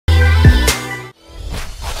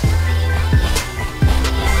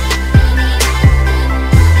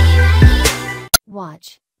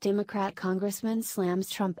Watch, Democrat Congressman slams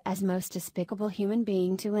Trump as most despicable human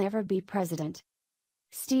being to ever be president.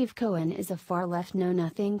 Steve Cohen is a far-left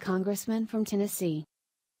know-nothing congressman from Tennessee.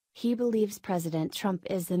 He believes President Trump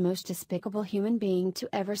is the most despicable human being to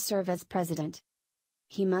ever serve as president.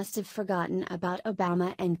 He must have forgotten about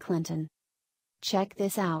Obama and Clinton. Check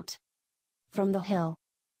this out. From The Hill.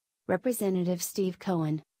 Representative Steve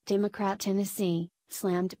Cohen, Democrat Tennessee,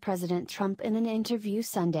 slammed President Trump in an interview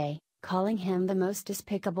Sunday, calling him the most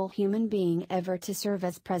despicable human being ever to serve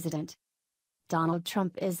as president. Donald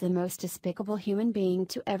Trump is the most despicable human being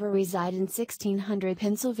to ever reside in 1600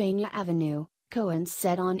 Pennsylvania Avenue, Cohen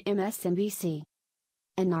said on MSNBC.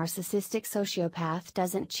 A narcissistic sociopath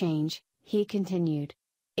doesn't change, he continued.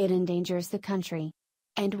 It endangers the country.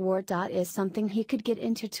 And war. Is something he could get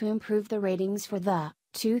into to improve the ratings for the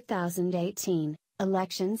 2018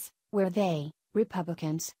 elections, where they,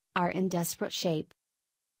 Republicans, are in desperate shape.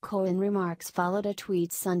 Cohen remarks followed a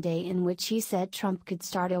tweet Sunday in which he said Trump could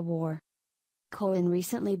start a war. Cohen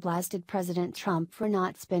recently blasted President Trump for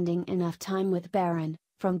not spending enough time with Barron,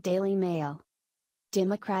 from Daily Mail.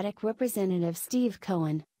 Democratic Representative Steve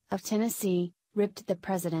Cohen, of Tennessee, ripped the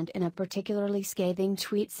president in a particularly scathing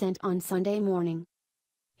tweet sent on Sunday morning.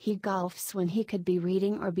 He golfs when he could be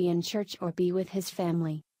reading or be in church or be with his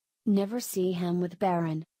family. Never see him with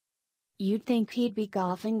Barron. You'd think he'd be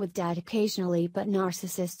golfing with Dad occasionally, but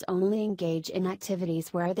narcissists only engage in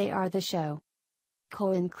activities where they are the show.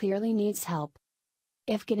 Cohen clearly needs help.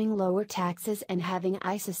 If getting lower taxes and having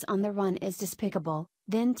ISIS on the run is despicable,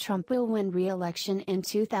 then Trump will win re-election in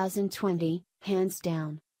 2020, hands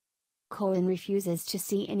down. Cohen refuses to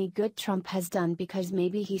see any good Trump has done because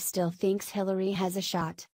maybe he still thinks Hillary has a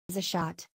shot.